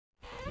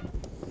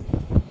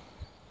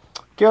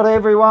Kia ora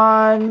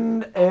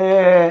everyone.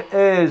 It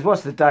is,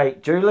 what's the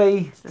date,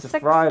 Julie? It's a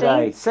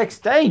Friday.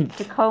 16th.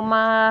 Te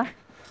kaumā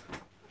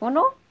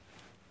ono.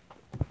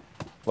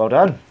 Well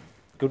done.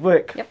 Good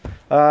work. Yep.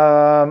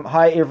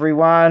 Hi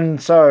everyone.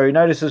 So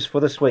notices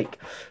for this week.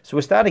 So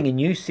we're starting a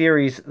new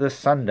series this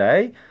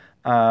Sunday.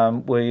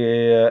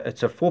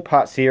 It's a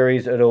 4-part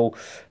series.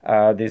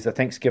 There's a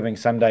Thanksgiving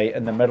Sunday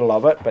in the middle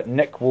of it, but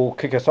Nick will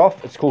kick us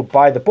off. It's called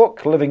By the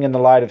Book, Living in the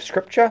Light of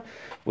Scripture.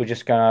 We're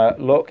just going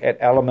to look at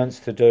elements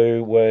to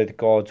do with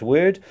God's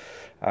Word.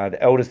 The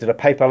elders did a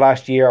paper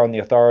last year on the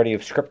authority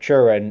of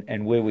Scripture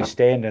and where we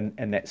stand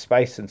in that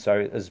space, and so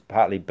it is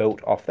partly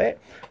built off that,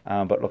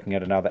 but looking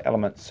at another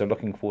element, so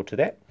looking forward to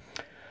that.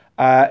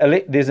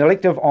 There's an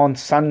elective on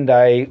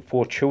Sunday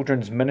for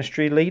children's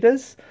ministry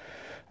leaders.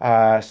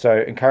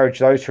 So encourage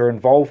those who are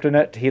involved in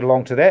it to head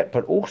along to that,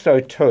 but also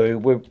too,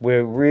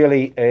 we're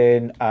really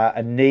in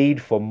a need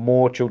for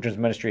more children's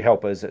ministry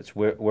helpers.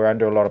 We're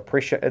under a lot of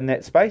pressure in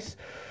that space,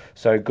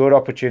 so good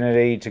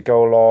opportunity to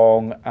go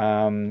along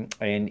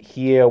and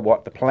hear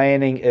what the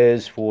planning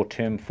is for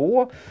term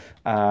 4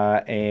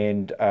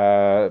 and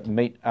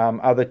meet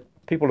other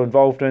people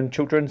involved in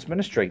children's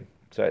ministry.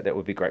 So that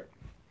would be great.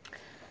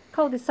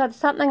 Cool. There's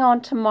something on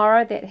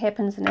tomorrow that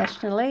happens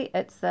nationally.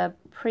 It's a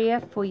prayer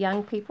for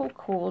young people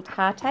called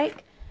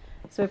Heartache.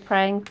 So we're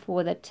praying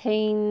for the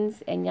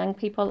teens and young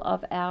people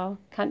of our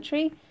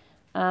country.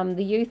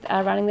 The youth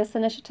are running this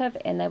initiative,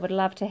 and they would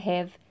love to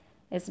have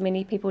as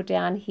many people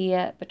down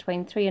here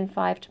between 3 and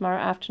 5 tomorrow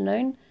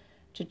afternoon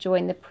to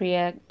join the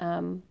prayer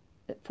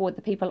for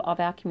the people of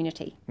our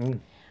community.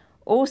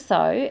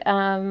 Also,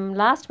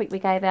 last week we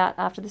gave out,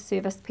 after the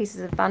service,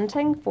 pieces of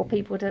bunting for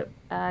people to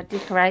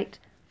decorate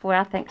for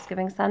our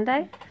Thanksgiving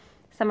Sunday.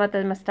 Some of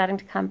them are starting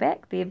to come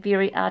back. They're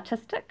very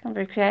artistic and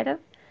very creative.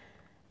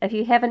 If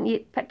you haven't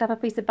yet picked up a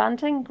piece of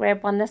bunting,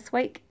 grab one this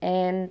week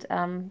and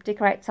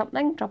decorate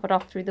something, drop it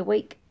off through the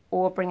week,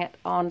 or bring it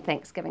on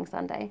Thanksgiving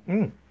Sunday.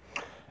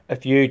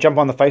 If you jump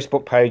on the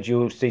Facebook page,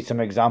 you'll see some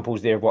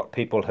examples there of what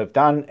people have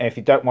done. And if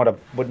you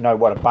wouldn't know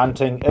what a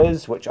bunting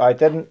is, which I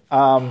didn't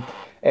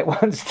at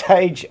one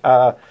stage,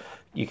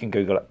 you can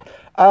Google it.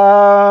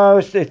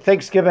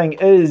 Thanksgiving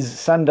is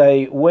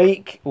Sunday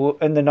week.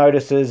 In the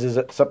notices, is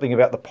it something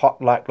about the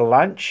potluck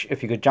lunch?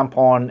 If you could jump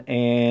on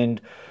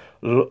and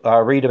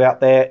read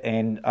about that,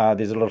 and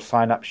there's a little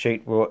sign-up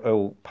sheet.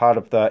 Part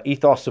of the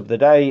ethos of the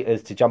day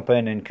is to jump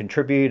in and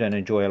contribute and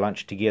enjoy a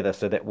lunch together,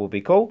 so that will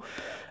be cool.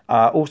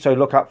 Also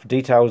look up for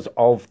details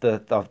of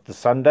the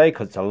Sunday,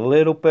 because it's a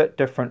little bit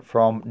different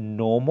from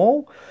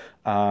normal.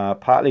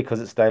 Partly because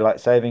it's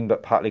daylight saving,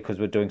 but partly because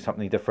we're doing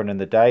something different in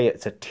the day.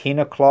 It's a 10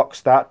 o'clock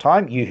start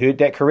time. You heard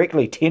that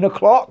correctly, 10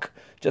 o'clock,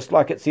 just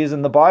like it says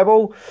in the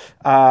Bible.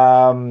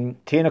 10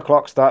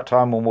 o'clock start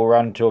time, and we'll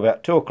run until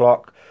about 2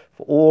 o'clock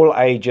for all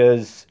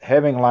ages,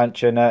 having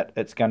lunch in it.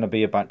 It's going to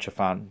be a bunch of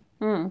fun.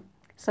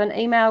 So an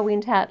email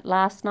went out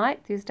last night,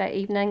 Thursday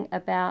evening,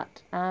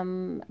 about a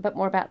bit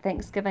more about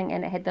Thanksgiving,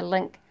 and it had the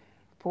link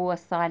for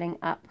signing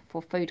up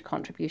for food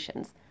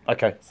contributions.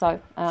 Okay. So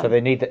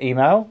they need the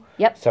email?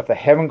 Yep. So if they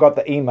haven't got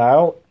the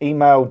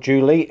email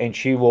Julie, and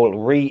she will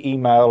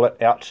re-email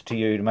it out to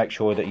you to make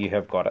sure that you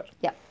have got it.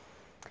 Yep,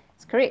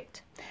 that's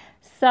correct.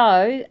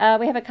 So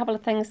we have a couple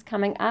of things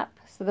coming up.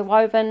 So the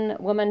Woven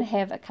Women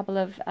have a couple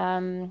of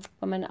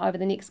women over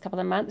the next couple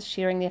of months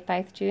sharing their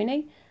faith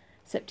journey.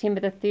 September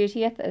the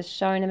 30th is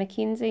Shona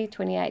Mackenzie,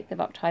 28th of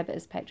October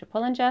is Patrick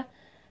Pullinger.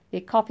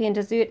 Their coffee and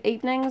dessert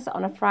evenings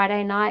on a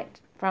Friday night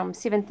from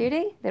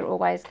 7:30. They're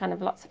always kind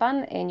of lots of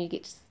fun, and you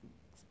get to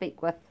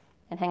speak with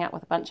and hang out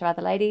with a bunch of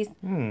other ladies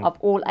of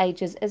all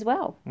ages as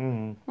well.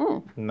 And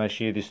they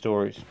share their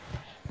stories.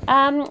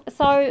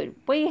 So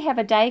we have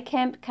a day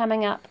camp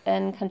coming up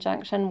in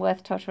conjunction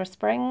with Totara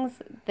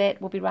Springs that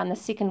will be run the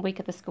second week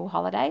of the school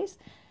holidays.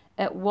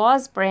 It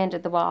was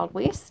branded the Wild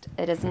West.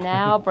 It is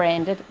now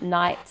branded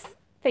Knights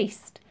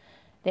Feast.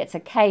 That's a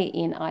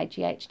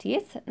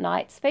KNIGHTS,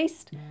 Knights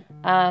Feast.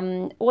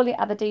 All the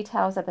other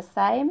details are the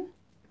same.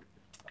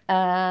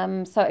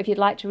 So if you'd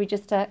like to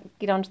register,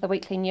 get onto the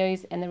weekly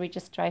news, and the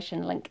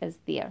registration link is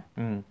there.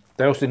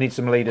 They also need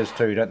some leaders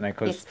too, don't they?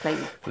 Yes,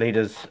 please.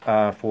 Leaders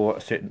for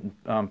a certain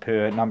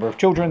per number of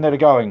children that are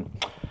going.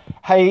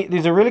 Hey,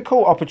 there's a really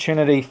cool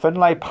opportunity.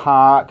 Finlay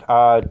Park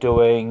are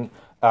doing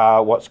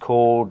what's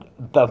called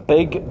the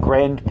Big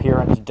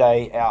Grandparents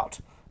Day Out.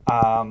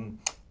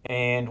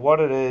 And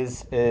what it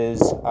is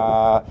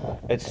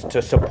it's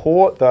to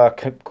support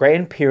the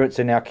grandparents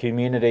in our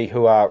community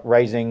who are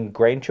raising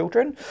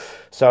grandchildren.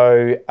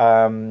 So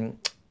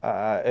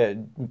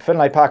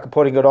Finlay Park are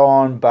putting it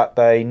on, but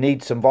they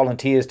need some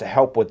volunteers to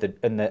help with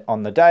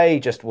on the day,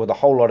 just with a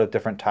whole lot of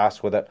different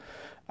tasks with it.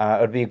 It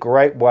would be a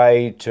great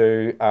way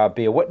to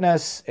be a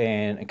witness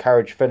and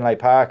encourage Finlay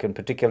Park, and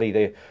particularly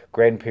the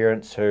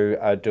grandparents who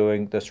are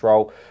doing this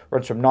role.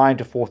 Runs from 9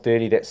 to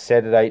 4:30. That's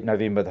Saturday,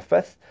 November the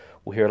 5th.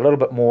 We'll hear a little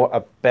bit more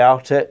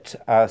about it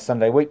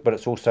Sunday week, but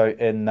it's also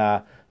in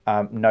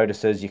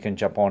notices. You can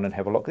jump on and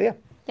have a look there.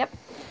 Yep.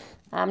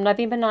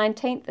 November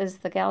 19th is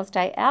the Girls'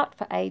 Day Out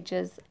for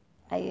ages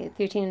a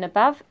 13 and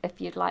above. If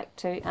you'd like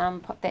to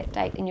put that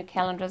date in your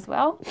calendar as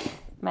well,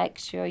 make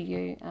sure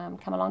you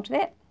come along to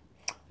that.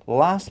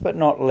 Last but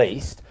not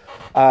least,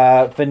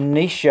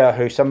 Venetia,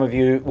 who some of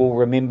you will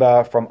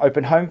remember from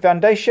Open Home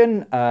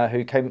Foundation,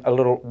 who came a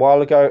little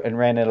while ago and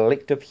ran an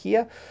elective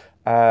here.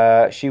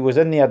 She was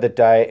in the other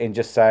day and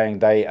just saying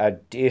they are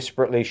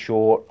desperately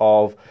short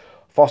of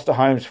foster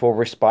homes for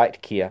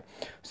respite care.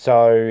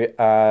 So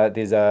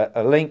there's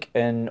a link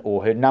in,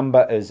 or her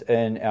number is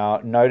in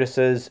our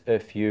notices.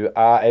 If you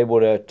are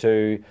able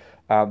to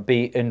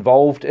be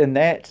involved in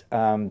that,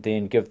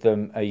 then give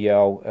them a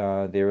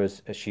yell.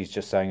 She's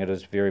just saying it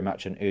is very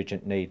much an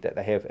urgent need that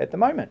they have at the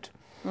moment.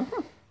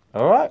 Mm-hmm.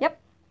 All right. Yep.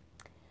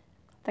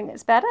 I think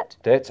that's about it.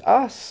 That's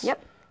us.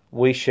 Yep.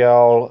 We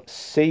shall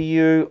see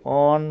you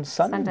on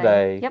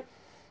Sunday. Yep.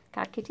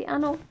 Ka kite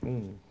anō.